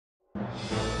Hey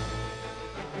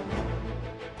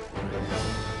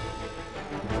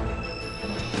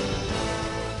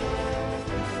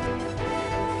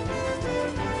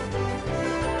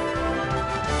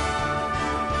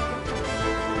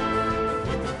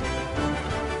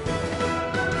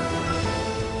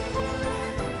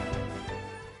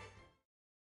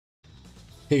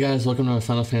guys, welcome to my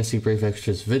Final Fantasy Brave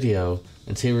Extras video,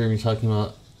 and today we're going to be talking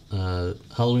about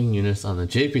Halloween units on the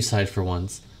JP side for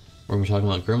once. We're going to be talking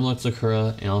about Grimlord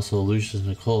Sakura and also Illusionist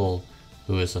Nichol,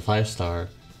 who is a 5-star,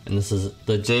 and this is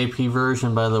the JP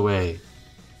version, by the way.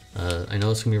 I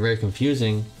know it's going to be very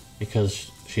confusing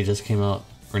because she just came out,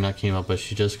 or not came out, but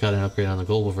she just got an upgrade on the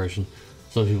global version,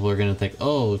 so people are going to think,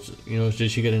 oh, you know,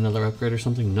 did she get another upgrade or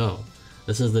something? No.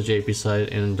 This is the JP side,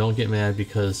 and don't get mad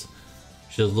because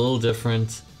she's a little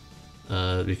different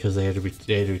because they had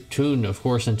to tune, of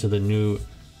course, into the new,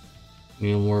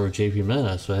 more JP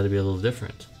meta, so it had to be a little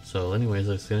different. So anyways,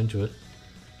 let's get into it.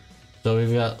 So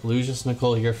we've got Illusionist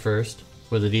Nichol here first,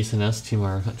 with a decent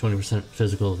STMR, 20%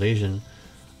 physical evasion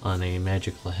on a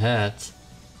magical hat.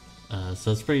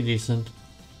 So it's pretty decent.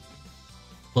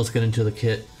 Let's get into the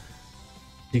kit.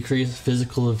 Decrease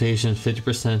physical evasion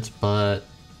 50%, but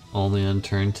only on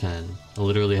turn 10. It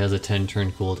literally has a 10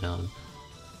 turn cooldown.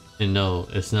 And no,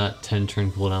 it's not 10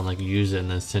 turn cooldown like you use it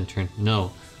and then it's 10 turn.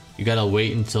 No, you gotta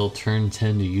wait until turn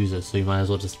 10 to use it, so you might as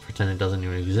well just pretend it doesn't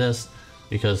even exist,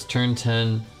 because turn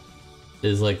 10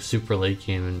 is like super late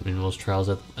game in most trials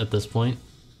at this point,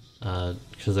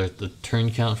 because the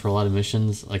turn count for a lot of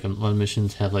missions, like a lot of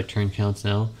missions have like turn counts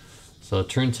now, so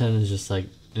turn 10 is just like,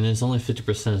 and it's only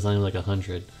 50%, it's not even like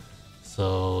 100,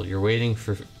 so you're waiting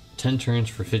for 10 turns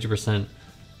for 50%,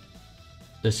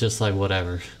 it's just like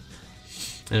whatever.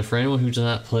 And for anyone who does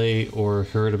not play or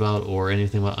heard about or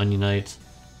anything about Onion Knight,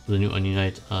 the new Onion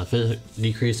Knight,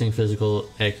 decreasing physical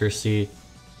accuracy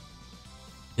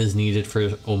is needed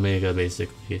for Omega,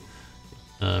 basically.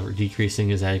 Decreasing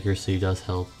his accuracy does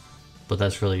help, but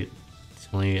that's really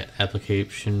the only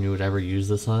application you would ever use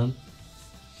this on.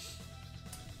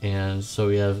 And so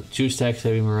we have 2 stacks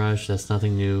Heavy Mirage, that's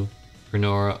nothing new.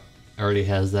 Renora already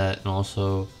has that, and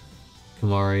also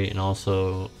Kamari and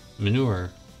also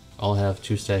Manure all have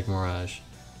 2-stack Mirage,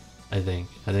 I think.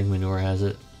 I think Manure has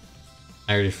it.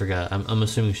 I already forgot. I'm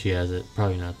assuming she has it.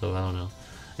 Probably not though, I don't know.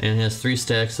 And it has 3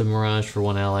 stacks of Mirage for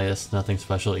 1 ally. That's nothing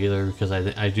special either, because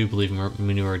I do believe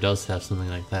Manure does have something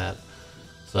like that.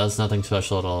 So that's nothing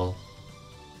special at all.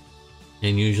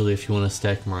 And usually if you want to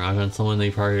stack Mirage on someone,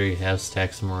 they probably already have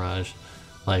stacks of Mirage.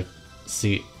 Like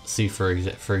C for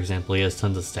example, he has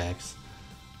tons of stacks.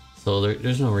 So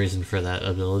there's no reason for that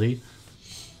ability.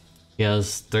 He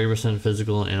has 30%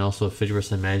 physical and also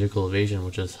 50% magical evasion,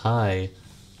 which is high,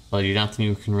 but nothing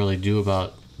you can really do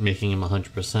about making him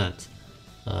 100%.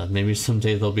 Maybe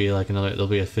someday there'll be a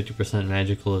 50%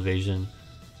 magical evasion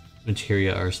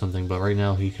materia or something, but right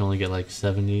now he can only get like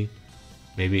 70,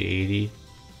 maybe 80,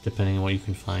 depending on what you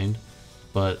can find.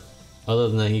 But other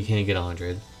than that, he can't get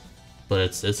 100. But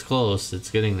it's close. It's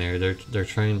getting there.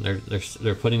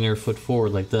 They're putting their foot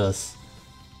forward like this.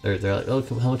 They're like, oh,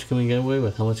 how much can we get away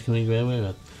with? How much can we get away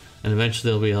with? And eventually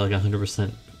there'll be like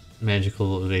 100%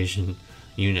 magical evasion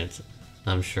unit,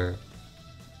 I'm sure.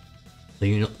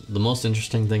 The most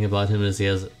interesting thing about him is he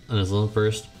has, on his limit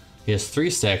burst, he has 3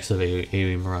 stacks of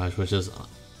AoE Mirage, which is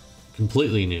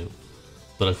completely new.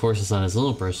 But of course it's on his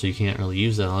limit burst, so you can't really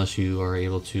use that unless you are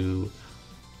able to,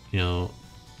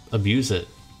 abuse it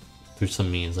through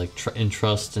some means, like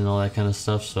entrust and all that kind of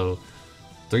stuff. So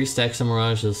 3 stacks of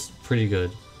Mirage is pretty good.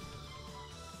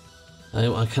 I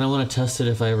kind of want to test it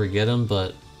if I ever get him,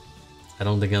 but I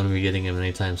don't think I'm going to be getting him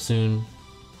anytime soon.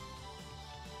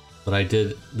 But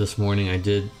this morning I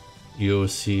did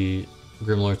UOC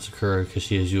Grimlord Sakura because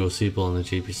she is UOCable on the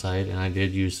JP side, and I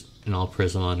did use an All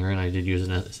Prism on her, and I did use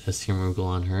an STM Rugel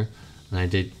on her, and I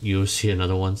did UOC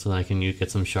another one so that I can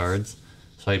get some shards.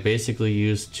 So I basically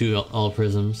used 2 All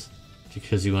Prisms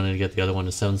because you wanted to get the other one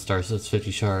to 7 stars, so it's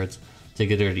 50 shards to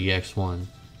get her to EX1.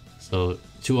 So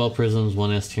 2 All Prisms, 1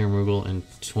 STM Rugel, and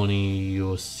 20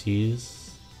 UOCs?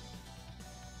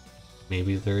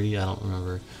 Maybe 30? I don't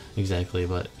remember exactly,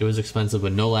 but it was expensive,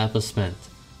 but no Lapis spent.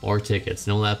 Or tickets.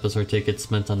 No Lapis or tickets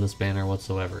spent on this banner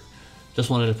whatsoever. Just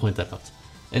wanted to point that out.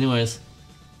 Anyways,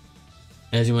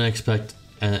 as you might expect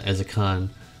as a con,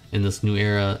 in this new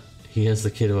era, he has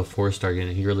the kit of a 4-star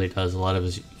unit. He really does. A lot of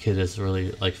his kit is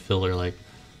really like filler, like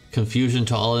confusion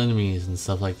to all enemies and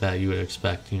stuff like that you would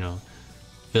expect,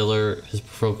 Filler, his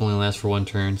proc only lasts for 1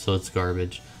 turn, so it's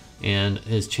garbage. And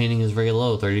his chaining is very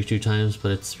low, 32 times, but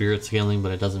it's spirit scaling,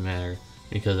 but it doesn't matter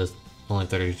because it's only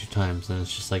 32 times, and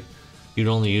it's just like, you'd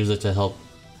only use it to help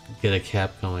get a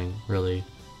cap going, really.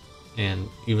 and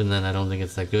even then I don't think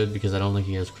it's that good because I don't think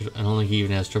he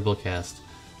even has triple cast.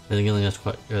 I think he only has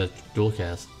dual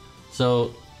cast.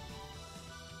 So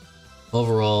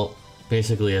overall,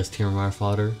 basically as Tier Mar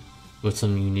fodder with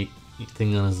some unique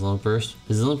thing on his limit burst.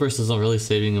 His limit burst isn't really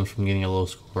saving him from getting a low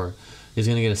score. He's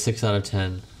gonna get a 6 out of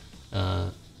 10.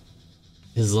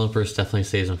 His limit burst definitely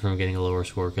saves him from getting a lower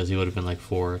score because he would have been like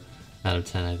 4 out of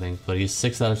 10, I think. But he's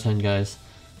 6 out of 10, guys.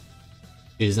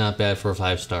 He's not bad for a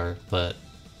 5-star, but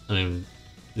I mean,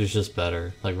 there's just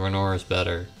better. Like Renora is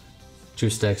better. 2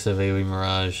 stacks of AoE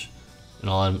Mirage and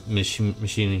all machine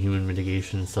and human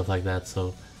mitigation and stuff like that.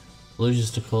 So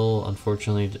Illusionist Nichol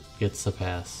unfortunately gets a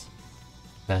pass.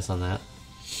 Pass on that.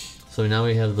 So now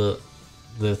we have the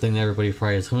thing that everybody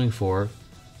probably is coming for.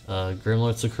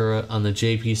 Grimlord Sakura on the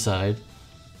JP side.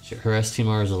 Her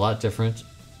STMR is a lot different,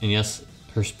 and yes,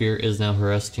 her spear is now her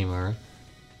STMR.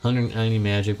 190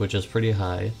 magic, which is pretty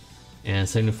high, and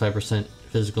 75%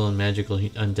 physical and magical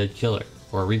undead killer,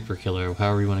 or reaper killer,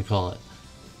 however you want to call it.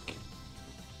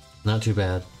 Not too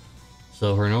bad.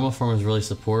 So her normal form is really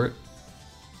support.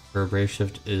 Her brave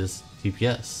shift is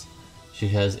DPS. She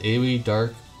has AoE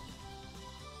dark,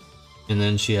 and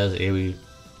then she has AoE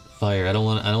fire. I don't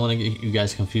want to get you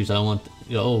guys confused. I don't want.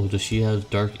 Oh, does she have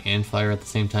dark and fire at the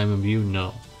same time imbue?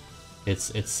 No,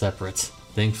 it's separate.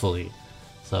 Thankfully,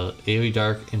 so AoE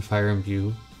dark and fire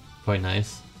imbue, quite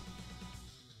nice.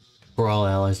 For all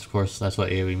allies, of course. That's what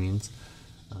AoE means.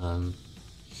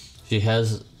 She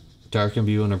has dark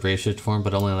imbue in her brave shift form,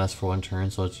 but only lasts for 1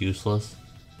 turn, so it's useless.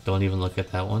 Don't even look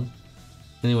at that one.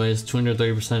 Anyways,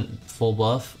 230% full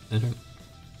buff and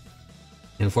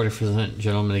 40%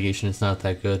 general mitigation. It's not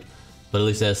that good, but at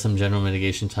least it has some general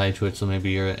mitigation tied to it, so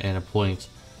maybe you're at a point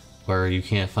where you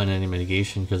can't find any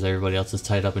mitigation because everybody else is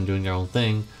tied up and doing their own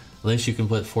thing. At least you can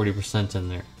put 40% in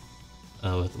there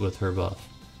with her buff.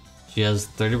 She has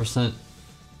 30%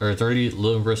 or 30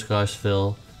 low and Briscosh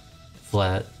fill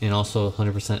flat, and also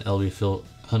 100% LB fill,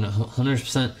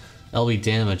 100% LB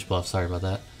damage buff. Sorry about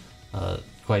that.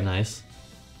 Quite nice.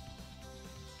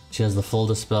 She has the full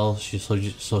dispel,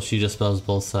 so she dispels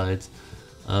both sides.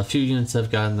 A few units have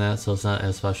gotten that, so it's not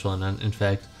as special, and in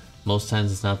fact, most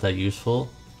times it's not that useful,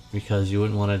 because you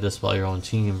wouldn't want to dispel your own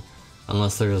team,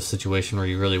 unless there's a situation where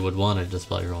you really would want to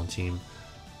dispel your own team.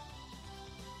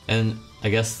 And I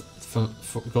guess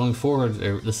going forward,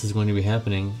 this is going to be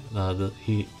happening.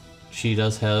 She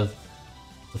does have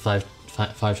the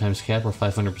 5 times cap, or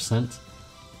 500%,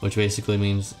 which basically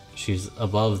means she's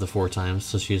above the 4 times,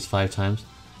 so she is 5 times.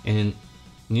 And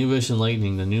New Vision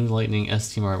Lightning, the new Lightning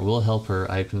STMR, will help her.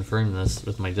 I confirmed this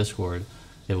with my Discord.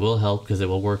 It will help because it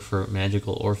will work for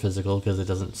magical or physical because it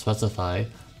doesn't specify.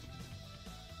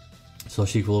 So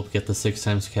she will get the 6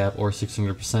 times cap or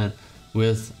 600%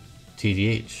 with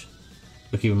TDH.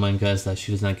 But keep in mind, guys, that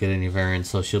she does not get any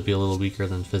variants, so she'll be a little weaker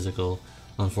than physical,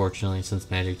 unfortunately, since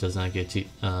magic does not get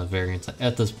variants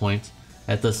at this point.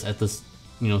 At this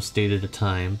stated a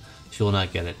time, she will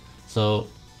not get it. So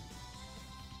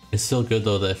it's still good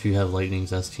though that if you have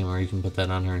Lightning's STMR, you can put that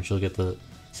on her and she'll get the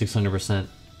 600%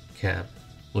 cap,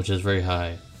 which is very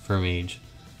high for a mage.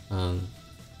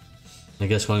 I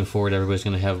guess going forward, everybody's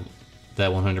going to have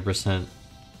that 100%.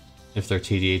 If they're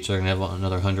TDH, they're going to have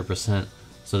another 100%.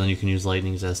 So then you can use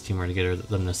Lightning's STMR to get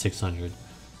them to 600.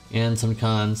 And some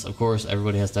cons, of course,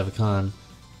 everybody has to have a con.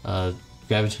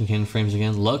 Graviton Cannon frames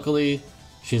again. Luckily,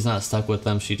 she's not stuck with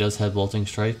them. She does have Bolting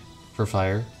Strike for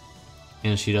fire.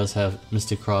 And she does have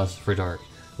Mystic Cross for dark,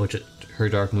 which her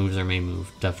dark moves are main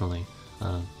move, definitely.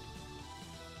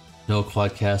 No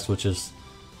quad cast, which is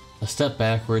a step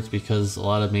backwards because a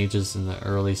lot of mages in the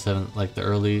early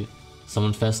early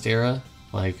Summon Fest era,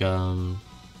 like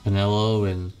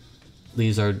Pinello and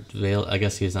Lizard Veil. I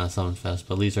guess he's not Summon Fest,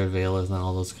 but Lizard Veil and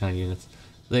all those kind of units.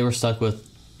 They were stuck with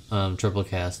triple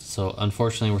cast. So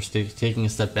unfortunately, we're taking a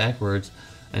step backwards.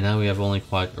 And now we have only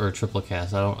quad or triple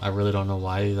cast. I really don't know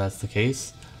why that's the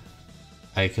case.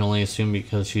 I can only assume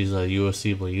because she's a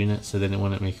UOC-able unit, so they didn't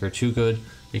want to make her too good.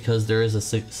 Because there is a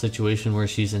situation where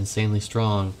she's insanely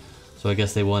strong, so I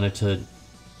guess they wanted to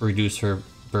reduce her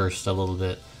burst a little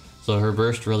bit. So her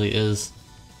burst is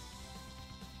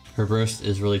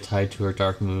really tied to her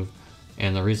dark move,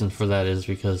 and the reason for that is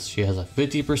because she has a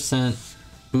 50%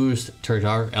 boost to her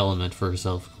dark element for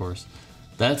herself, of course.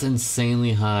 That's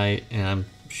insanely high, and I'm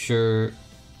sure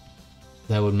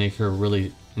that would make her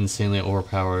really insanely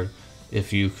overpowered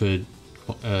if you could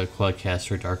quad cast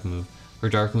her dark move. Her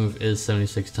dark move is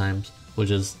 76 times, which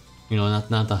is,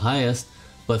 not the highest,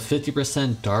 but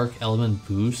 50% dark element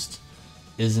boost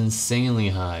is insanely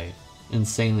high.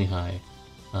 Insanely high.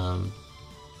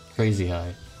 Crazy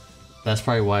high. That's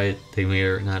probably why they made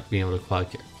her not be able to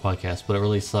quadcast, but it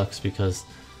really sucks because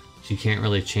she can't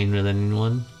really chain with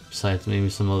anyone besides maybe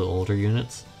some of the older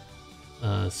units.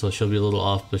 So she'll be a little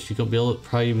off, but she could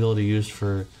probably be able to use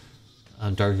for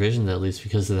Dark Vision at least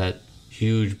because of that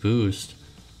huge boost.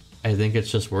 I think it's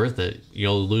just worth it.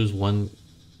 You'll lose one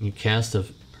cast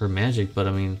of her magic, but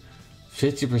I mean,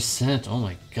 50%, oh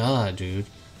my god, dude.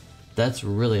 That's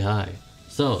really high.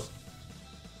 So,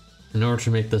 in order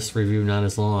to make this review not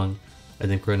as long, I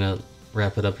think we're gonna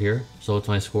wrap it up here. So what's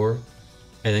my score?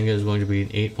 I think it is going to be an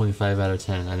 8.5 out of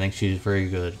 10. I think she's very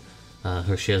good.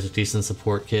 She has a decent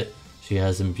support kit. She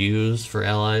has imbues for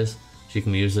allies. She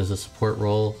can be used as a support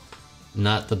role.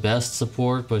 Not the best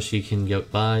support, but she can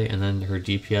get by. And then her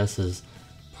DPS is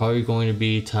probably going to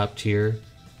be top tier.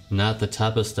 Not the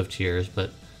toppest of tiers,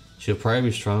 but she'll probably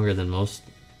be stronger than most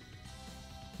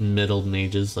middle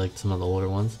mages, like some of the older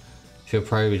ones. She'll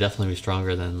probably definitely be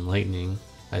stronger than Lightning,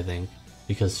 I think,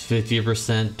 because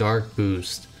 50% dark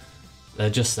boost.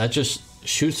 That just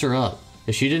shoots her up.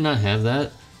 If she did not have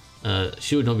that,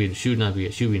 she would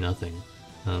be nothing.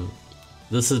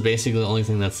 This is basically the only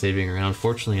thing that's saving her. And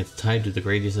unfortunately, it's tied to the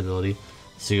Gradius ability,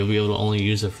 so you'll be able to only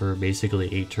use it for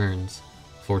basically 8 turns,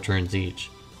 4 turns each.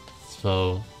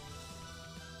 So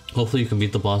hopefully you can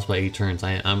beat the boss by 8 turns.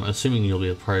 I'm assuming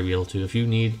you'll probably be able to. If you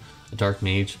need a dark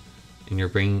mage and you're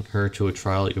bringing her to a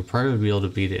trial, you'll probably be able to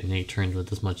beat it in 8 turns with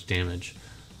this much damage,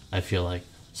 I feel like.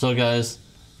 So guys,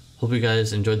 hope you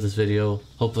guys enjoyed this video.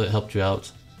 Hopefully it helped you out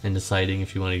in deciding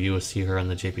if you want to USC her on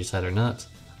the JP side or not.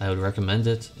 I would recommend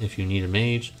it if you need a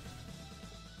mage.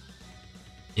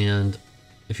 And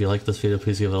if you like this video,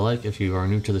 please give it a like. If you are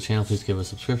new to the channel, please give it a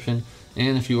subscription.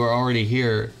 And if you are already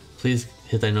here, please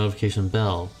hit that notification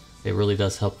bell. It really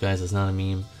does help, guys. It's not a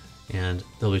meme. And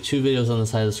there'll be 2 videos on the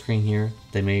side of the screen here.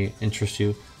 They may interest you.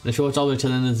 And if you watch all the way to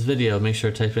the end of this video, make sure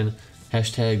to type in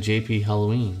hashtag JP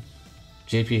Halloween.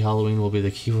 JP Halloween will be the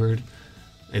keyword.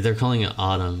 They're calling it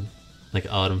autumn, like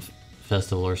autumn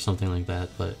festival or something like that,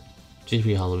 but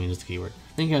JP Halloween is the keyword.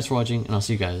 Thank you guys for watching, and I'll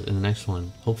see you guys in the next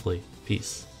one, hopefully.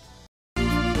 Peace.